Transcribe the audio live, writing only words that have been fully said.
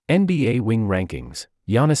NBA Wing Rankings,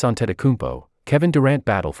 Giannis Antetokounmpo, Kevin Durant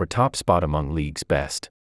battle for top spot among league's best.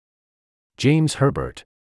 James Herbert.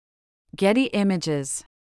 Getty Images.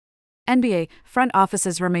 NBA front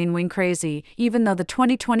offices remain wing crazy, even though the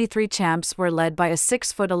 2023 champs were led by a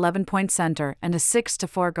 6'11" center and a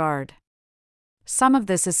 6'4" guard. Some of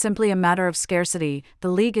this is simply a matter of scarcity. The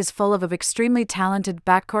league is full of extremely talented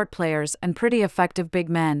backcourt players and pretty effective big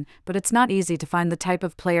men, but it's not easy to find the type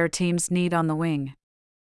of player teams need on the wing.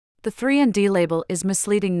 The 3&D label is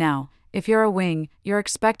misleading now. If you're a wing, you're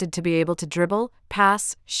expected to be able to dribble,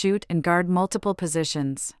 pass, shoot, and guard multiple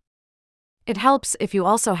positions. It helps if you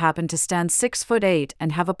also happen to stand 6'8"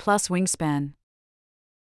 and have a plus wingspan.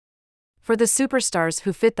 For the superstars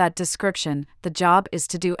who fit that description, the job is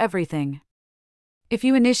to do everything. If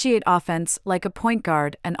you initiate offense like a point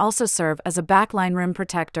guard and also serve as a backline rim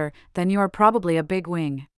protector, then you are probably a big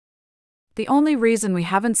wing. The only reason we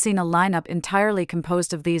haven't seen a lineup entirely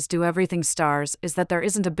composed of these do-everything stars is that there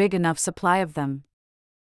isn't a big enough supply of them.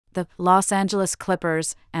 The Los Angeles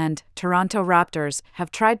Clippers and Toronto Raptors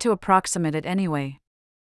have tried to approximate it anyway.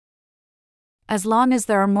 As long as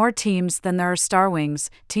there are more teams than there are star wings,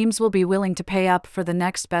 teams will be willing to pay up for the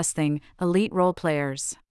next best thing, elite role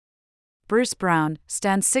players. Bruce Brown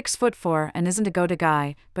stands 6'4" and isn't a go-to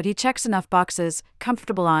guy, but he checks enough boxes,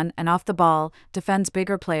 comfortable on and off the ball, defends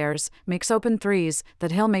bigger players, makes open threes,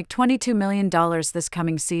 that he'll make $22 million this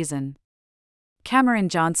coming season. Cameron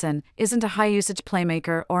Johnson isn't a high-usage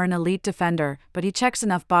playmaker or an elite defender, but he checks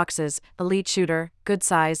enough boxes, elite shooter, good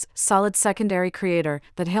size, solid secondary creator,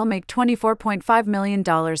 that he'll make $24.5 million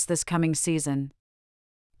this coming season.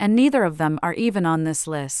 And neither of them are even on this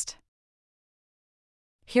list.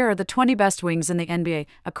 Here are the 20 best wings in the NBA,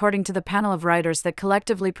 according to the panel of writers that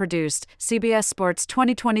collectively produced CBS Sports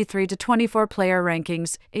 2023-24 player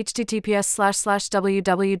rankings,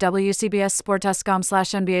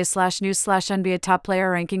 https://www.cbssports.com/nba/news/NBA top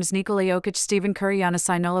player rankings Nikola Jokic, Stephen Curry, Giannis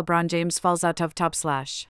Antetokounmpo, LeBron James falls out of top /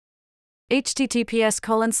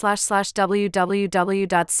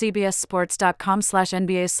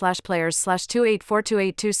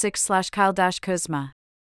 https://www.cbssports.com/nba/players/2842826/Kyle Kuzma.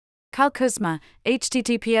 Kyle Kuzma,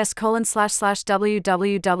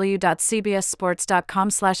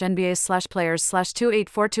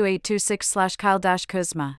 https://www.cbssports.com/nba/players/2842826/Kyle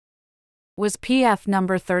Kuzma. Was PF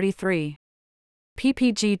number 33.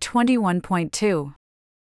 PPG 21.2.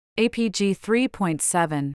 APG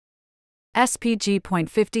 3.7. SPG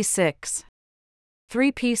 .56.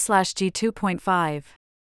 3P/G 2.5.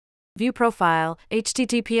 View profile,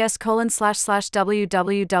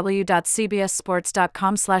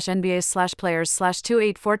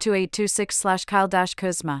 https://www.cbssports.com/nba/players/2842826/Kyle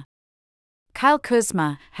Kuzma. Kyle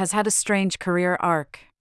Kuzma has had a strange career arc.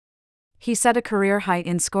 He set a career high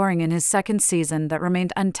in scoring in his second season that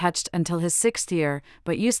remained untouched until his sixth year,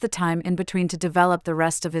 but used the time in between to develop the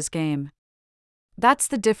rest of his game. That's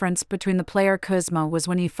the difference between the player Kuzma was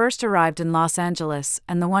when he first arrived in Los Angeles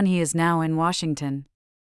and the one he is now in Washington.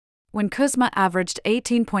 When Kuzma averaged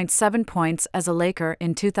 18.7 points as a Laker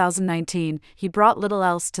in 2019, he brought little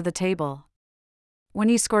else to the table. When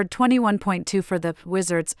he scored 21.2 for the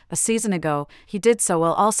Wizards a season ago, he did so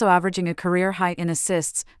while also averaging a career high in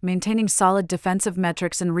assists, maintaining solid defensive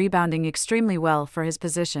metrics and rebounding extremely well for his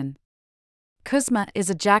position. Kuzma is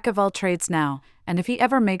a jack of all trades now, and if he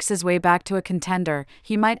ever makes his way back to a contender,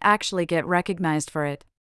 he might actually get recognized for it.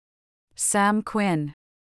 Sam Quinn.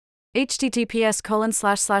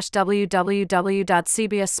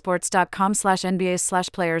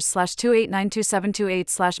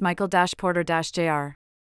 https://www.cbssports.com/nba/players/2892728/Michael-Porter-Jr.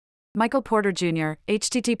 Michael Porter Jr.,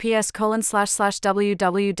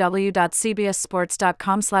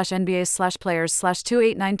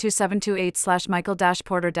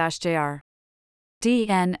 https://www.cbssports.com/nba/players/2892728/Michael-Porter-Jr.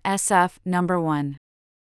 DNSF number 1.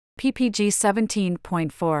 PPG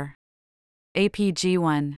 17.4. APG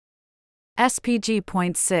 1. SPG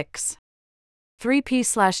 .6.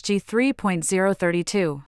 3P/G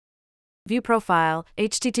 3.032. View profile,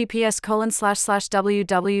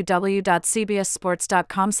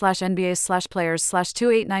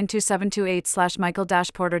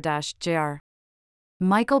 https://www.cbssports.com/nba/players/2892728/Michael-Porter-Jr.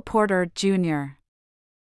 Michael Porter Jr.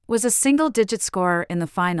 was a single-digit scorer in the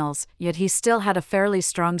finals, yet he still had a fairly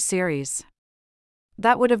strong series.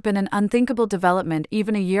 That would have been an unthinkable development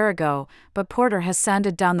even a year ago, but Porter has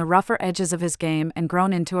sanded down the rougher edges of his game and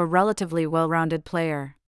grown into a relatively well-rounded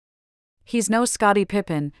player. He's no Scottie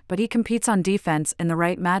Pippen, but he competes on defense in the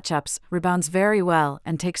right matchups, rebounds very well,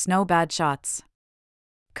 and takes no bad shots.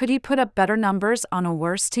 Could he put up better numbers on a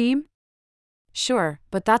worse team? Sure,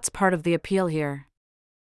 but that's part of the appeal here.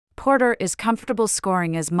 Porter is comfortable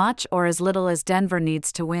scoring as much or as little as Denver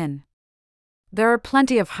needs to win. There are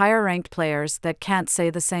plenty of higher-ranked players that can't say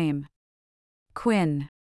the same. Quinn.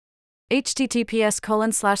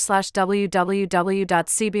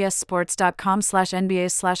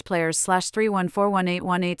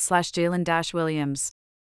 https://www.cbsports.com/nba/players/3141818/Jalen-Williams.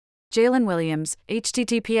 Jalen Williams,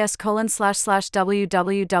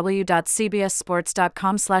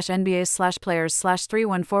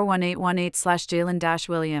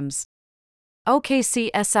 https://www.cbsports.com/nba/players/3141818/Jalen-Williams.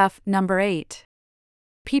 OKCSF number 8.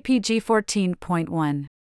 PPG 14.1.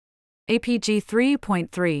 APG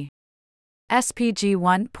 3.3. SPG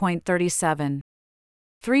 1.37.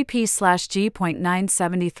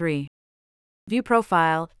 3P/G.973. View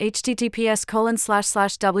profile,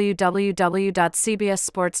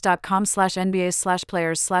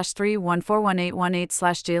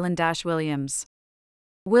 https://www.cbsports.com/nba/players/3141818/Jalen-Williams.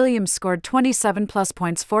 Williams scored 27 plus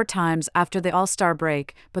points 4 times after the All-Star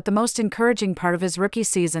break, but the most encouraging part of his rookie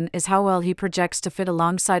season is how well he projects to fit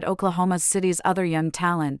alongside Oklahoma City's other young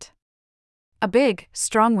talent. A big,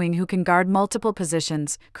 strong wing who can guard multiple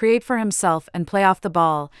positions, create for himself and play off the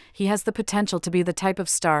ball, he has the potential to be the type of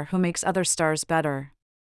star who makes other stars better.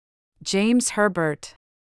 James Herbert.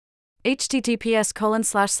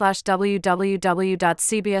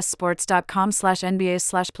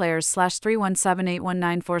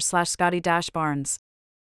 https://www.cbsports.com/nba/players/3178194/Scotty-Barnes.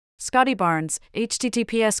 Scotty Barnes,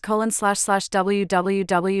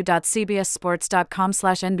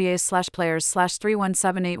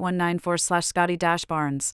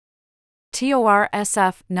 https://www.cbsports.com/nba/players/3178194/Scotty-Barnes.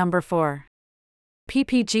 TORSF number 4.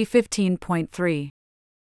 PPG 15.3.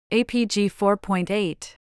 APG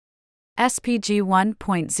 4.8. SPG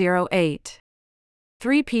 1.08.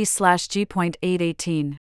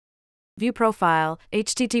 3P/G.818. View profile,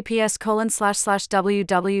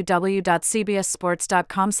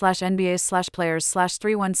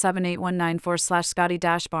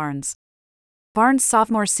 https://www.cbsports.com/nba/players/3178194/Scotty-Barnes. Barnes'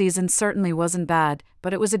 sophomore season certainly wasn't bad,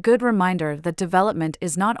 but it was a good reminder that development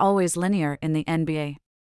is not always linear in the NBA.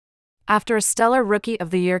 After a stellar Rookie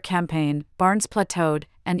of the Year campaign, Barnes plateaued,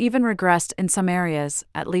 and even regressed in some areas,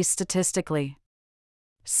 at least statistically.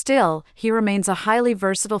 Still, he remains a highly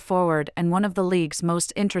versatile forward and one of the league's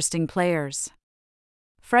most interesting players.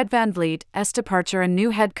 Fred VanVleet's departure and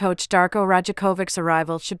new head coach Darko Rajakovic's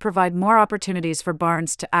arrival should provide more opportunities for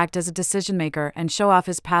Barnes to act as a decision-maker and show off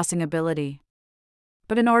his passing ability.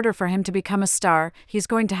 But in order for him to become a star, he's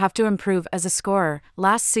going to have to improve as a scorer.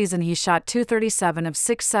 Last season he shot .237 of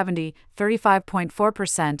 .670,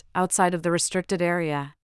 35.4% outside of the restricted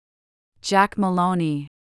area. Jack Maloney.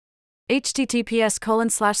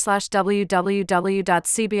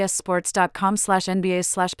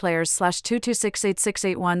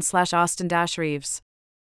 https://www.cbsports.com/nba/players/2268681/Austin-Reeves.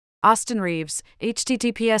 Austin Reeves,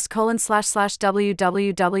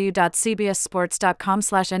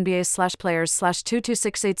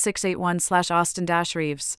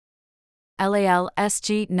 https://www.cbsports.com/nba/players/2268681/Austin-Reeves.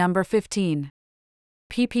 LALSG number 15.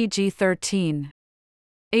 PPG 13.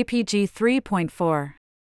 APG 3.4.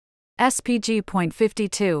 SPG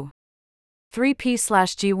 .52.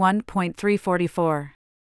 3P/G 1.344.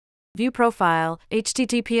 View profile,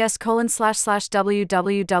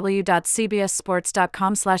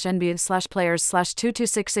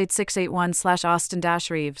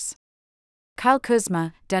 https://www.cbsports.com/nba/players/2268681/Austin-Reeves. Kyle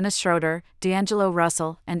Kuzma, Dennis Schroeder, D'Angelo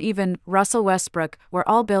Russell, and even Russell Westbrook were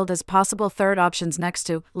all billed as possible third options next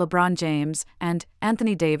to LeBron James and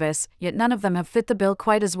Anthony Davis, yet none of them have fit the bill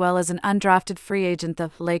quite as well as an undrafted free agent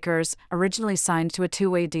the Lakers, originally signed to a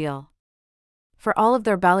two-way deal. For all of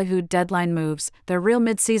their ballyhooed deadline moves, their real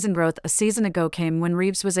mid-season growth a season ago came when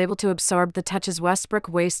Reeves was able to absorb the touches Westbrook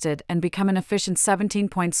wasted and become an efficient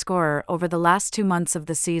 17-point scorer over the last 2 months of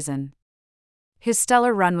the season. His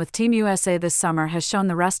stellar run with Team USA this summer has shown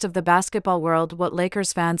the rest of the basketball world what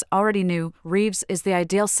Lakers fans already knew: Reeves is the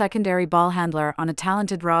ideal secondary ball handler on a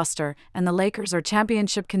talented roster, and the Lakers are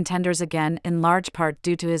championship contenders again in large part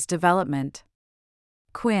due to his development.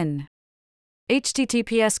 Quinn.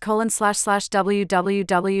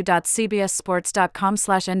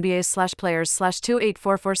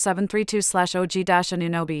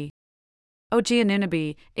 https://www.cbsports.com/nba/players/2844732/OG-Anunoby. OG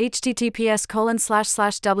Anunoby,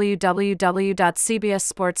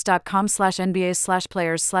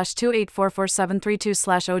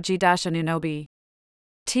 https://www.cbsports.com/nba/players/2844732/OG-Anunoby.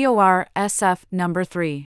 TORSF number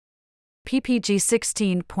 3. PPG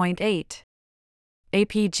 16.8.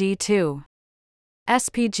 APG 2.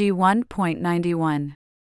 SPG 1.91.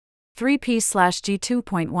 3P/G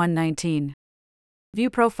 2.119. View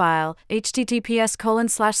profile,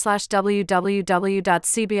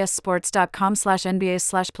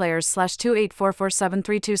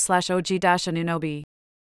 https://www.cbsports.com/nba/players/2844732/OG-Anunoby.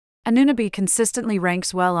 Anunoby consistently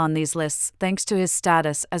ranks well on these lists thanks to his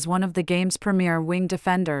status as one of the game's premier wing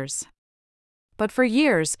defenders. But for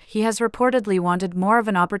years, he has reportedly wanted more of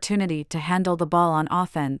an opportunity to handle the ball on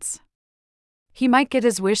offense. He might get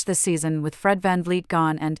his wish this season with Fred VanVleet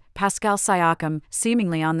gone and Pascal Siakam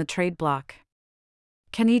seemingly on the trade block.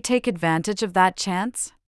 Can he take advantage of that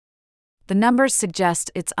chance? The numbers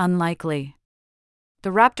suggest it's unlikely. The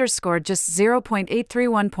Raptors scored just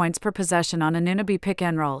 0.831 points per possession on Anunoby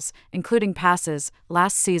pick-and-rolls, including passes,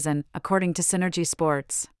 last season, according to Synergy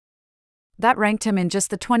Sports. That ranked him in just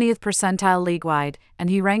the 20th percentile league-wide, and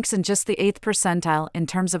he ranks in just the 8th percentile in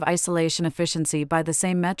terms of isolation efficiency by the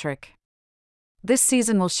same metric. This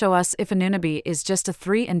season will show us if Anunoby is just a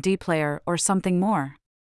 3-and-D player or something more.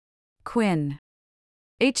 Quinn.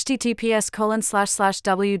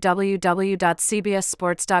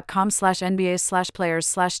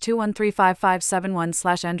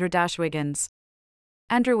 https://www.cbssports.com/nba/players/213557/Andrew-Wiggins.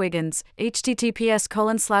 Andrew Wiggins,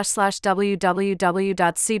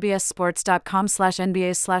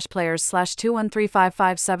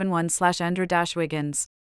 https://www.cbssports.com/nba/players/213557/Andrew-Wiggins.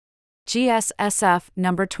 GSSF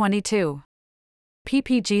number 22.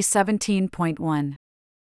 PPG 17.1.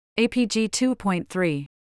 APG 2.3.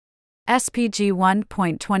 SPG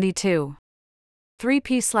 1.22.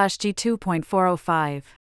 3P/G 2.405.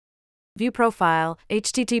 View profile,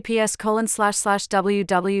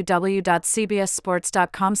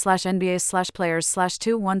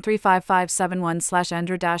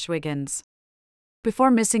 https://www.cbssports.com/nba/players/213557/Andrew-Wiggins.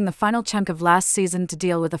 Before missing the final chunk of last season to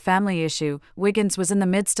deal with a family issue, Wiggins was in the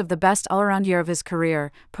midst of the best all-around year of his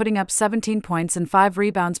career, putting up 17 points and 5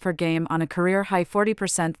 rebounds per game on a career-high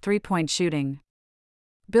 40% three-point shooting.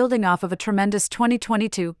 Building off of a tremendous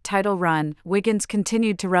 2022 title run, Wiggins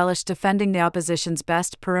continued to relish defending the opposition's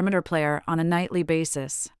best perimeter player on a nightly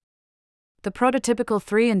basis. The prototypical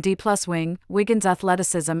 3-and-D+ wing, Wiggins'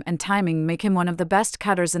 athleticism and timing make him one of the best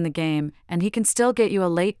cutters in the game, and he can still get you a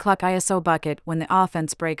late-cluck ISO bucket when the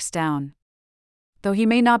offense breaks down. Though he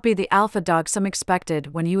may not be the alpha dog some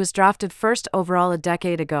expected when he was drafted first overall a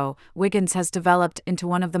decade ago, Wiggins has developed into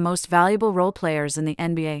one of the most valuable role players in the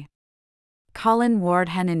NBA. Colin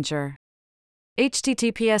Ward-Henninger.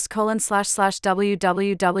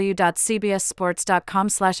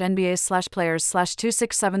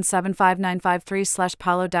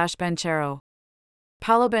 https://www.cbssports.com/nba/players/267759553/Paulo-Banchero.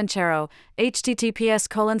 Paulo Banchero,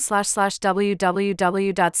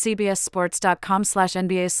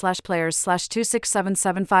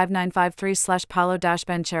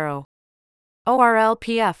 https://www.cbssports.com/nba/players/267759553/Paulo-Banchero.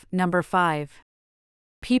 ORLPF number 5.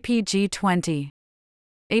 PPG 20.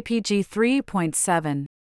 APG 3.7.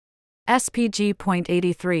 SPG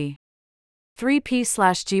 .83.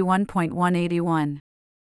 3P/G 1.181.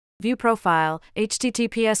 View profile,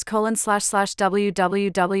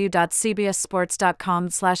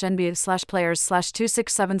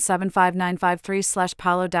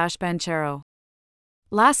 https://www.cbssports.com/nba/players/267759553/Paulo-Banchero.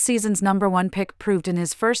 Last season's number 1 pick proved in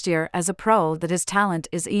his first year as a pro that his talent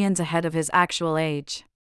is eons ahead of his actual age.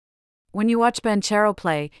 When you watch Banchero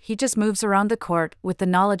play, he just moves around the court with the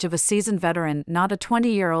knowledge of a seasoned veteran, not a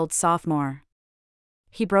 20-year-old sophomore.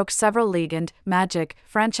 He broke several league and Magic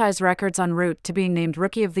franchise records en route to being named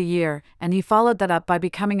Rookie of the Year, and he followed that up by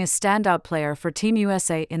becoming a standout player for Team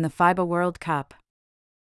USA in the FIBA World Cup.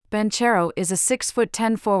 Banchero is a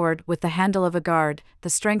 6'10" forward with the handle of a guard, the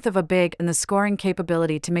strength of a big, and the scoring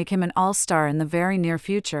capability to make him an all-star in the very near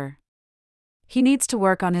future. He needs to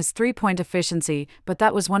work on his three-point efficiency, but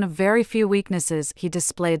that was one of very few weaknesses he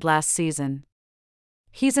displayed last season.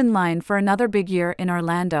 He's in line for another big year in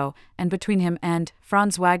Orlando, and between him and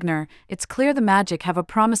Franz Wagner, it's clear the Magic have a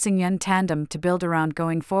promising young tandem to build around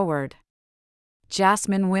going forward.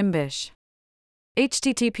 Jasmine Wimbish.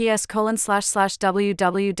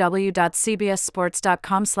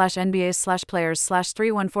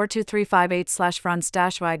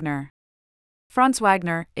 https://www.cbssports.com/nba/players/3142358/Franz-Wagner. Franz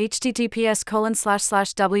Wagner,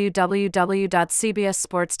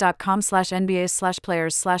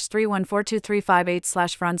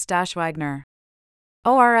 https://www.cbssports.com/nba/players/3142358/Franz-Wagner.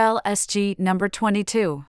 ORLSG number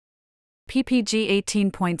 22. PPG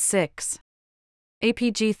 18.6.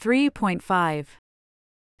 APG 3.5.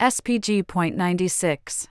 SPG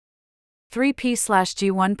 .96. 3P/G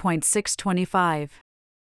 1.625.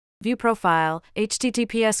 View profile,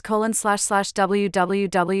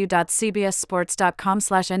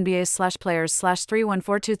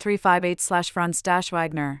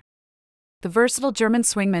 https://www.cbssports.com/nba/players/3142358/Franz-Wagner. The versatile German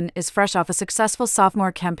swingman is fresh off a successful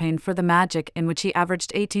sophomore campaign for the Magic in which he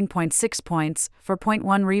averaged 18.6 points,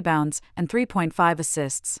 4.1 rebounds, and 3.5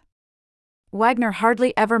 assists. Wagner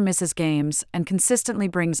hardly ever misses games and consistently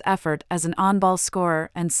brings effort as an on-ball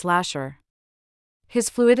scorer and slasher. His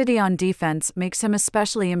fluidity on defense makes him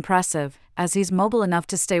especially impressive, as he's mobile enough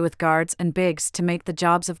to stay with guards and bigs to make the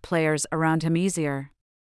jobs of players around him easier.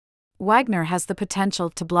 Wagner has the potential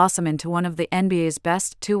to blossom into one of the NBA's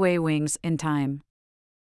best two-way wings in time.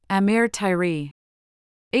 Amir Tyree.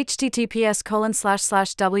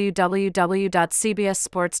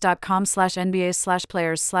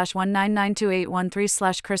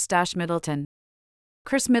 https://www.cbssports.com/nba/players/1992813/Chris-Middleton.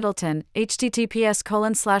 Chris Middleton,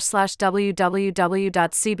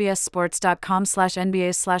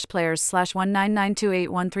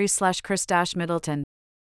 https://www.cbssports.com/nba/players/1992813/Chris-Middleton.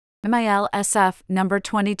 MILSF number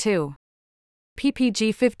 22.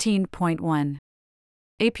 PPG 15.1.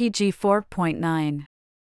 APG 4.9.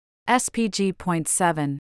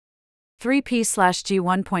 SPG.7. 3P/G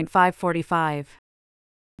 1.545.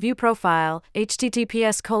 View profile,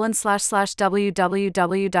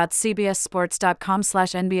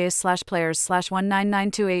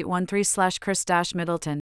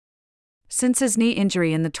 https://www.cbssports.com/nba/players/1992813/Chris-Middleton. Since his knee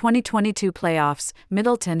injury in the 2022 playoffs,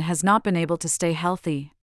 Middleton has not been able to stay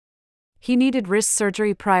healthy. He needed wrist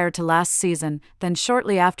surgery prior to last season, then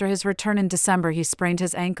shortly after his return in December he sprained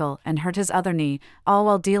his ankle and hurt his other knee, all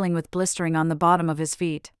while dealing with blistering on the bottom of his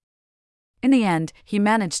feet. In the end, he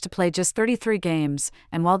managed to play just 33 games,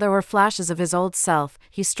 and while there were flashes of his old self,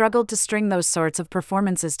 he struggled to string those sorts of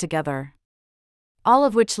performances together. All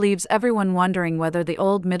of which leaves everyone wondering whether the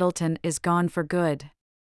old Middleton is gone for good.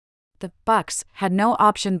 The Bucks had no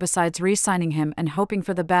option besides re-signing him and hoping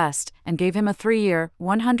for the best, and gave him a 3-year,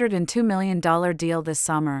 $102 million deal this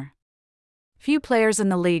summer. Few players in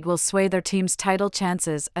the league will sway their team's title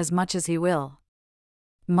chances as much as he will.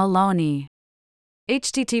 Maloney.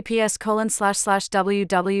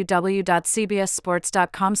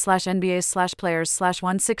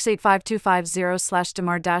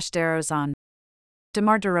 https://www.cbssports.com/nba/players/1685250/DeMar-DeRozan.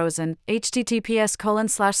 DeMar DeRozan,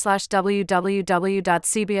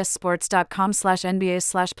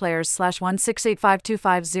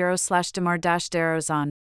 https://www.cbssports.com/nba/players/1685250/DeMar-DeRozan.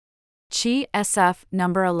 Chi SF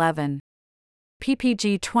number 11.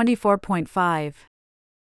 PPG 24.5.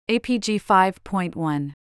 APG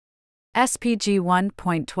 5.1. SPG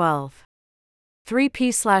 1.12.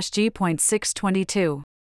 3P/G.622.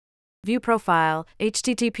 View profile,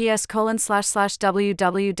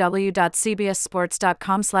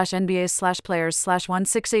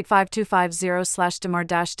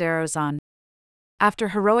 https://www.cbssports.com/nba/players/1685250/DeMar-DeRozan. After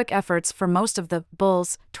heroic efforts for most of the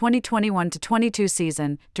Bulls' 2021-22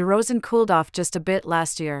 season, DeRozan cooled off just a bit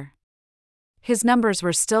last year. His numbers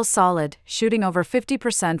were still solid, shooting over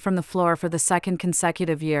 50% from the floor for the second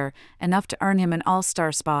consecutive year, enough to earn him an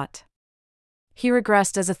all-star spot. He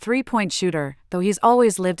regressed as a three-point shooter, though he's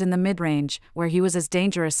always lived in the mid-range, where he was as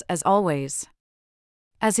dangerous as always.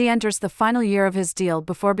 As he enters the final year of his deal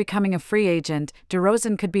before becoming a free agent,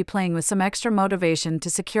 DeRozan could be playing with some extra motivation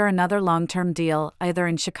to secure another long-term deal, either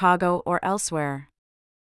in Chicago or elsewhere.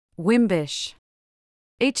 Wimbish.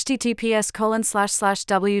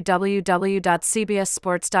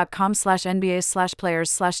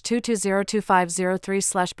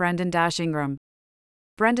 https://www.cbssports.com/nba/players/22025003/Brandon-Ingram.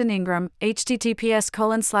 Brandon Ingram,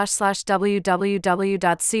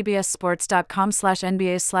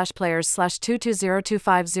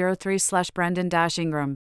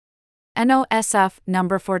 https://www.cbssports.com/nba/players/22025003/Brandon-Ingram. NOSF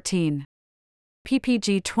number 14.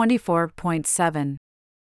 PPG 24.7.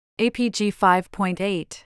 APG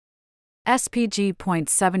 5.8.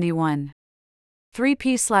 SPG.71.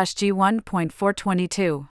 3P/G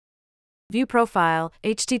 1.422. View profile,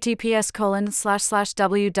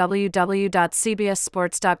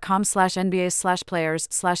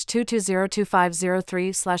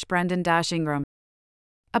 https://www.cbssports.com/nba/players/22025003/Brandon-Ingram.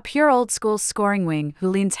 A pure old-school scoring wing who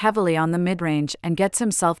leans heavily on the mid-range and gets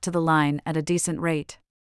himself to the line at a decent rate.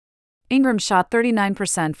 Ingram shot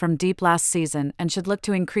 39% from deep last season and should look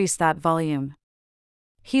to increase that volume.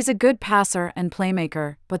 He's a good passer and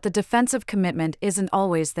playmaker, but the defensive commitment isn't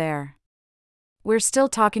always there. We're still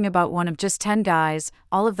talking about one of just 10 guys,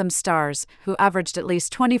 all of them stars, who averaged at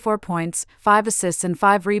least 24 points, 5 assists and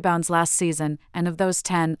 5 rebounds last season, and of those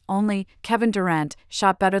 10, only Kevin Durant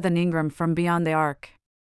shot better than Ingram from beyond the arc.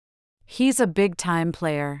 He's a big-time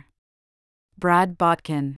player. Brad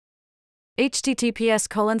Botkin.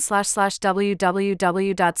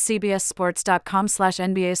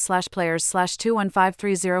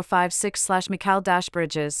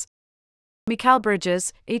 https://www.cbssports.com/nba/players/2153056/Mikal-Bridges. Mikal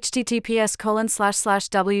Bridges,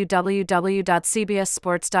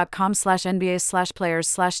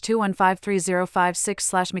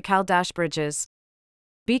 https://www.cbssports.com/nba/players/2153056/Mikal-Bridges.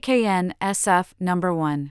 BKN SF number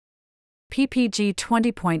 1. PPG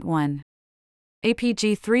 20.1.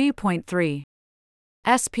 APG 3.3.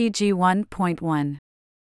 SPG 1.1.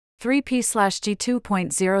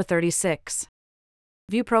 3p/g2.036.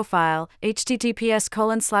 View profile,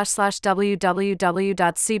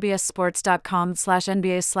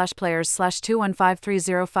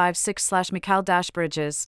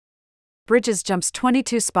 https://www.cbsports.com/nba/players/215305/Mikal-Bridges. Bridges jumps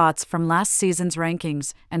 22 spots from last season's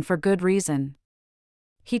rankings, and for good reason.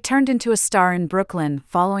 He turned into a star in Brooklyn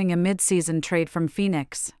following a mid-season trade from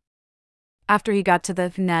Phoenix. After he got to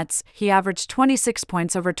the Nets, he averaged 26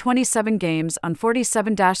 points over 27 games on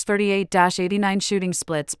 47-38-89 shooting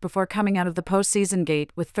splits before coming out of the postseason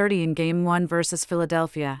gate with 30 in Game 1 versus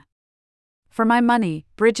Philadelphia. For my money,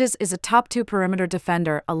 Bridges is a top 2 perimeter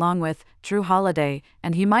defender along with Drew Holiday,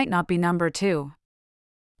 and he might not be number 2.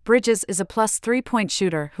 Bridges is a plus 3-point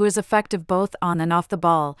shooter who is effective both on and off the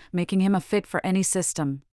ball, making him a fit for any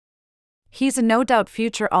system. He's a no-doubt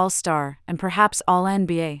future All-Star and perhaps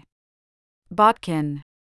All-NBA. Botkin.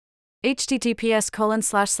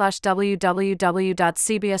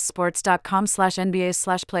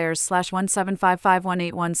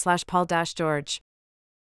 https://www.cbsports.com/nba/players/1755181/Paul-George.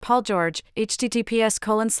 Paul George,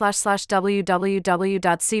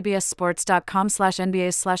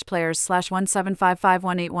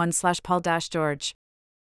 https://www.cbsports.com/nba/players/1755181/Paul-George.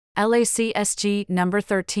 LACSG number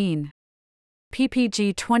 13.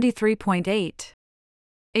 PPG 23.8.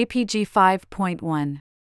 APG 5.1.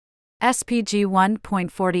 SPG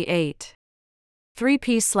 1.48.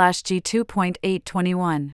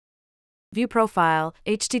 3p/g2.821. View profile,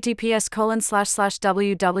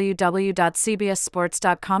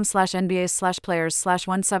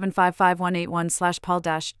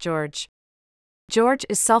 https://www.cbsports.com/nba/players/1755181/Paul-George. George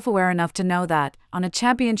is self-aware enough to know that, on a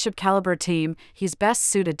championship-caliber team, he's best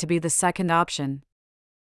suited to be the second option.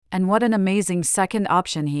 And what an amazing second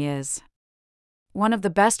option he is. One of the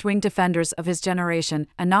best wing defenders of his generation,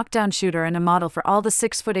 a knockdown shooter and a model for all the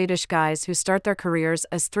 6'8" guys who start their careers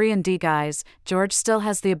as 3-and-D guys, George still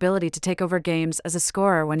has the ability to take over games as a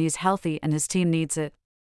scorer when he's healthy and his team needs it.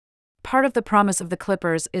 Part of the promise of the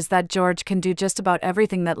Clippers is that George can do just about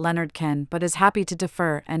everything that Leonard can but is happy to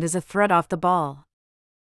defer and is a threat off the ball.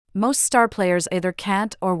 Most star players either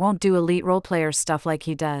can't or won't do elite role player stuff like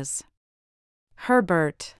he does.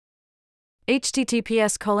 Herbert.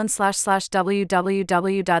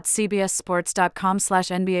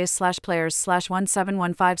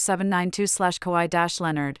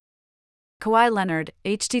 https://www.cbsports.com/nba/players/1715792/Kawhi-Leonard. Kawhi Leonard,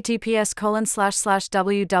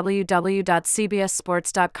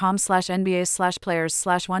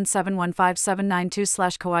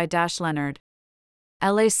 https://www.cbsports.com/nba/players/1715792/Kawhi-Leonard.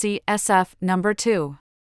 LACSF number 2.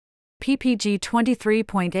 PPG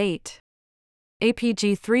 23.8.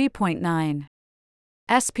 APG 3.9.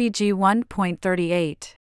 SPG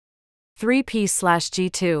 1.38.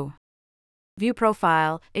 3p/g2. View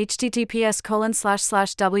profile,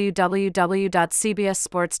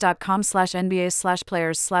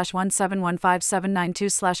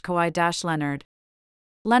 https://www.cbsports.com/nba/players/1715792/Kawhi-Leonard.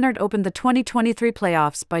 Leonard opened the 2023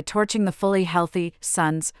 playoffs by torching the fully healthy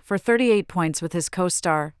Suns for 38 points with his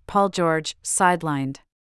co-star, Paul George, sidelined.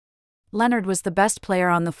 Leonard was the best player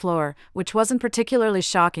on the floor, which wasn't particularly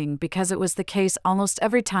shocking because it was the case almost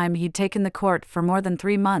every time he'd taken the court for more than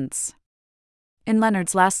 3 months. In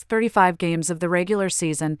Leonard's last 35 games of the regular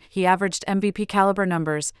season, he averaged MVP-caliber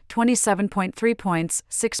numbers, 27.3 points,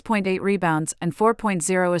 6.8 rebounds, and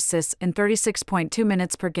 4.0 assists in 36.2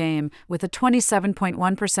 minutes per game, with a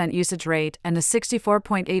 27.1% usage rate and a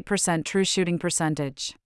 64.8% true shooting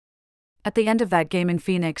percentage. At the end of that game in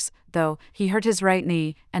Phoenix, though, he hurt his right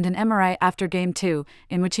knee, and an MRI after Game 2,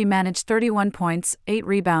 in which he managed 31 points, 8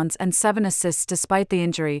 rebounds and 7 assists despite the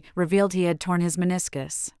injury, revealed he had torn his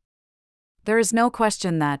meniscus. There is no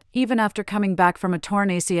question that, even after coming back from a torn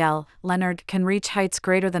ACL, Leonard can reach heights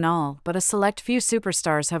greater than all but a select few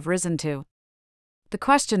superstars have risen to. The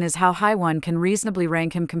question is how high one can reasonably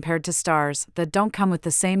rank him compared to stars that don't come with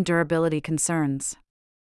the same durability concerns.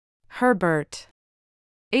 Herbert.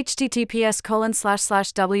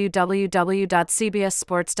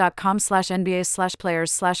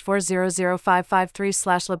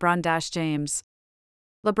 https://www.cbsports.com/nba/players/400553/LeBron-James.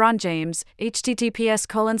 LeBron James,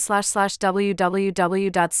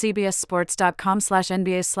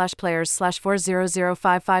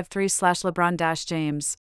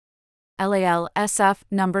 https://www.cbsports.com/nba/players/400553/LeBron-James. LALSF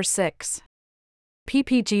number 6.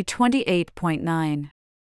 PPG 28.9.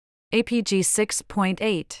 APG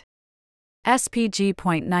 6.8.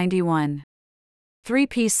 SPG.91.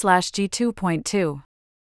 3p/g2.2.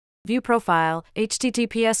 View profile,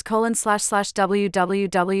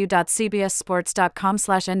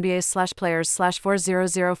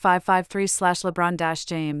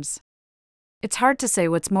 https://www.cbsports.com/nba/players/400553/LeBron-James. It's hard to say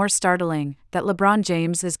what's more startling, that LeBron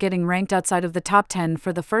James is getting ranked outside of the top 10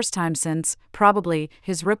 for the first time since, probably,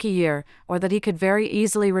 his rookie year, or that he could very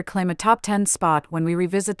easily reclaim a top 10 spot when we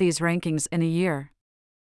revisit these rankings in a year.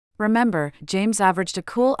 Remember, James averaged a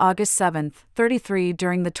cool August 7, 33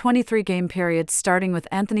 during the 23-game period, starting with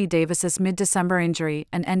Anthony Davis's mid-December injury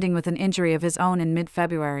and ending with an injury of his own in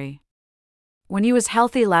mid-February. When he was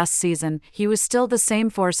healthy last season, he was still the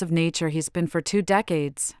same force of nature he's been for 2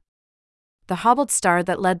 decades. The hobbled star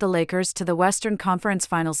that led the Lakers to the Western Conference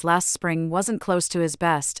Finals last spring wasn't close to his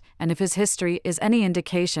best, and if his history is any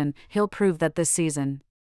indication, he'll prove that this season.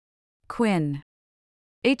 Quinn.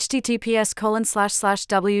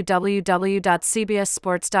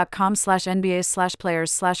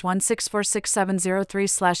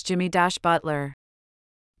 https://www.cbssports.com/nba/players/1646703/Jimmy-Butler.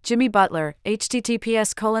 Jimmy Butler,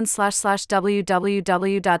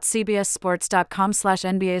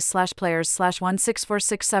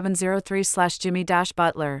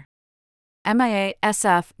 https://www.cbssports.com/nba/players/1646703/Jimmy-Butler. MIA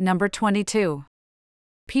SF number 22.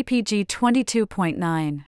 PPG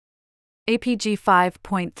 22.9. APG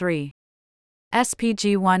 5.3.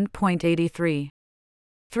 SPG 1.83.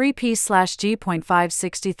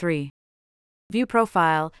 3P/G.563. View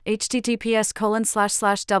profile,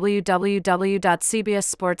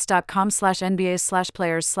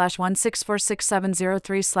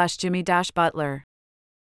 https://www.cbssports.com/nba/players/1646703/Jimmy-Butler.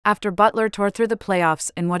 After Butler tore through the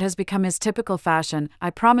playoffs in what has become his typical fashion, I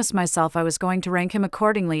promised myself I was going to rank him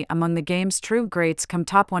accordingly among the game's true greats come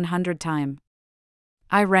top 100 time.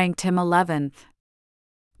 I ranked him 11th.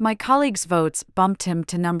 My colleagues' votes bumped him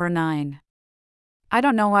to number 9. I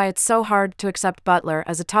don't know why it's so hard to accept Butler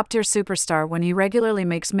as a top-tier superstar when he regularly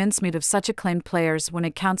makes mincemeat of such acclaimed players when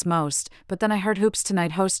it counts most, but then I heard Hoops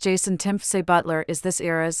Tonight host Jason Timpf say Butler is this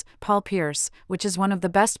era's Paul Pierce, which is one of the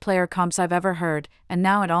best player comps I've ever heard, and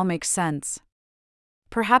now it all makes sense.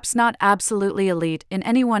 Perhaps not absolutely elite in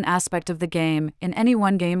any one aspect of the game, in any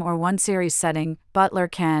one game or one series setting, Butler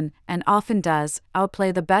can, and often does,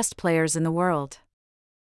 outplay the best players in the world.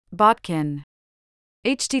 Botkin.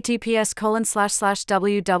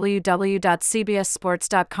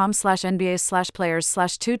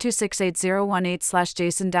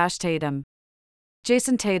 https://www.cbssports.com/nba/players/2268018/Jason-Tatum.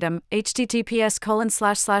 Jason Tatum,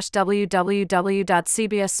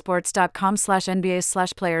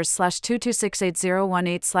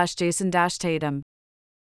 https://www.cbssports.com/nba/players/2268018/Jason-Tatum.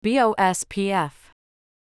 BOSPF.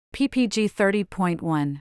 PPG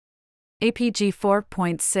 30.1. APG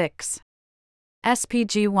 4.6.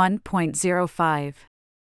 SPG 1.05.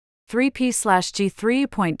 3P/G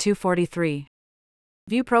 3.243.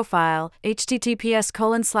 View profile,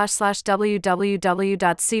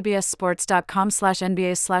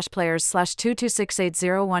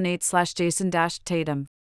 https://www.cbssports.com/nba/players/2268018/Jason-Tatum.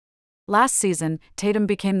 Last season, Tatum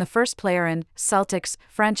became the first player in Celtics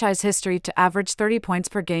franchise history to average 30 points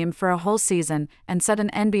per game for a whole season, and set an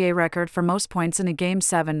NBA record for most points in a Game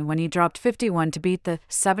 7 when he dropped 51 to beat the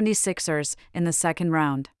 76ers in the second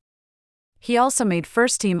round. He also made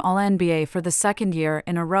first-team All-NBA for the second year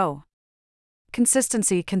in a row.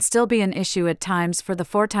 Consistency can still be an issue at times for the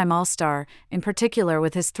four-time All-Star, in particular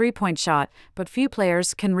with his three-point shot, but few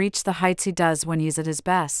players can reach the heights he does when he's at his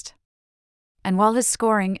best. And while his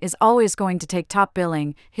scoring is always going to take top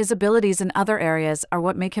billing, his abilities in other areas are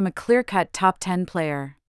what make him a clear-cut top 10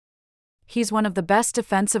 player. He's one of the best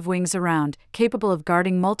defensive wings around, capable of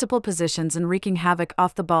guarding multiple positions and wreaking havoc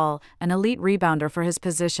off the ball, an elite rebounder for his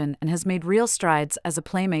position, and has made real strides as a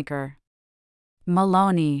playmaker.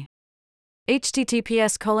 Maloney.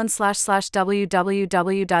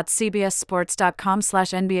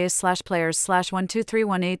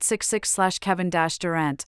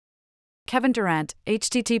 https://www.cbssports.com/nba/players/1231866/Kevin-Durant. Kevin Durant,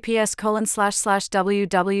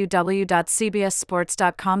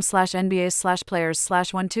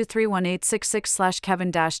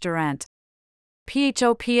 https://www.cbssports.com/nba/players/1231866/Kevin-Durant.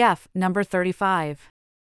 PHOPF number 35.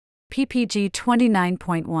 PPG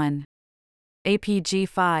 29.1. APG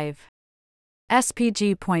 5.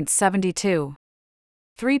 SPG.72.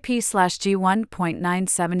 3P/G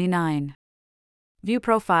 1.979. View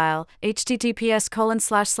profile,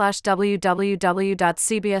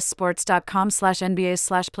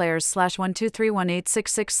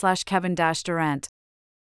 https://www.cbssports.com/nba/players/1231866/Kevin-Durant.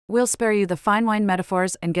 We'll spare you the fine wine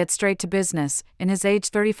metaphors and get straight to business. In his age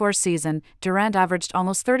 34 season, Durant averaged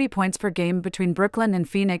almost 30 points per game between Brooklyn and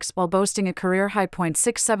Phoenix while boasting a career-high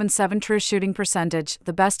 .677 true shooting percentage,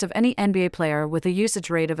 the best of any NBA player with a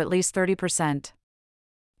usage rate of at least 30%.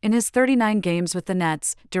 In his 39 games with the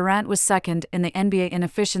Nets, Durant was second in the NBA in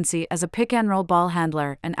efficiency as a pick-and-roll ball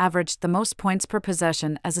handler and averaged the most points per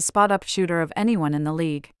possession as a spot-up shooter of anyone in the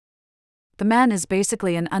league. The man is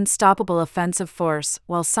basically an unstoppable offensive force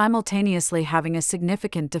while simultaneously having a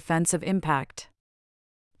significant defensive impact.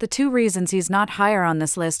 The two reasons he's not higher on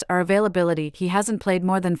this list are availability. He hasn't played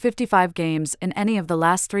more than 55 games in any of the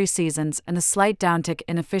last 3 seasons and a slight downtick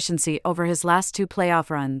in efficiency over his last 2 playoff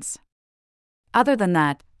runs. Other than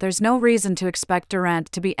that, there's no reason to expect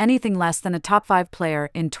Durant to be anything less than a top 5 player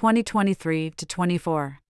in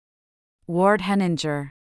 2023-24. Ward Henninger.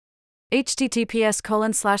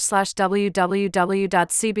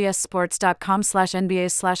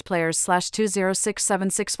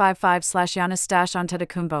 https://www.cbssports.com/nba/players/20676555/Giannis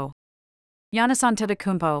Antetokounmpo. Giannis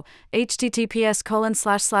Antetokounmpo,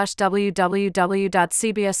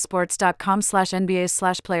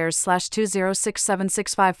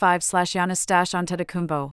 https://www.cbssports.com/nba/players/20676555/Giannis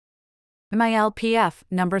Antetokounmpo. MILPF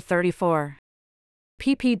number 34.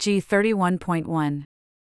 PPG 31.1.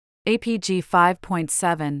 APG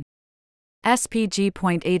 5.7.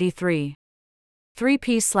 SPG.83.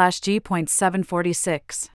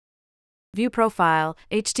 3P/G.746. View profile,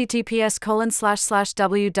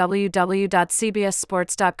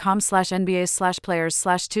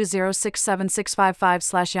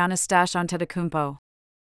 https://www.cbssports.com/nba/players/20676555/Giannis Antetokounmpo.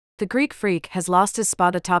 The Greek Freak has lost his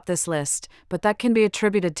spot atop this list, but that can be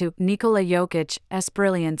attributed to Nikola Jokic's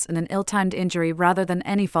brilliance and an ill-timed injury rather than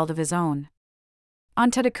any fault of his own.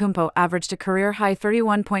 Antetokounmpo averaged a career-high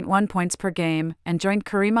 31.1 points per game and joined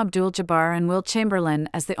Kareem Abdul-Jabbar and Wilt Chamberlain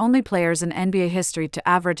as the only players in NBA history to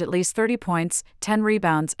average at least 30 points, 10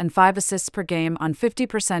 rebounds and 5 assists per game on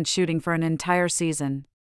 50% shooting for an entire season.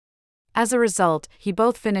 As a result, he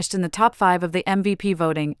both finished in the top 5 of the MVP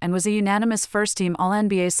voting and was a unanimous first-team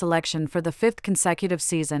All-NBA selection for the 5th consecutive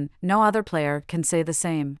season. No other player can say the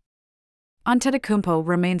same. Antetokounmpo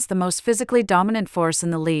remains the most physically dominant force in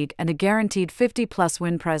the league and a guaranteed 50-plus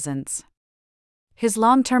win presence. His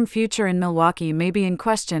long-term future in Milwaukee may be in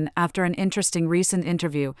question after an interesting recent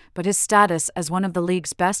interview, but his status as one of the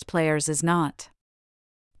league's best players is not.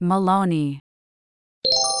 Maloney.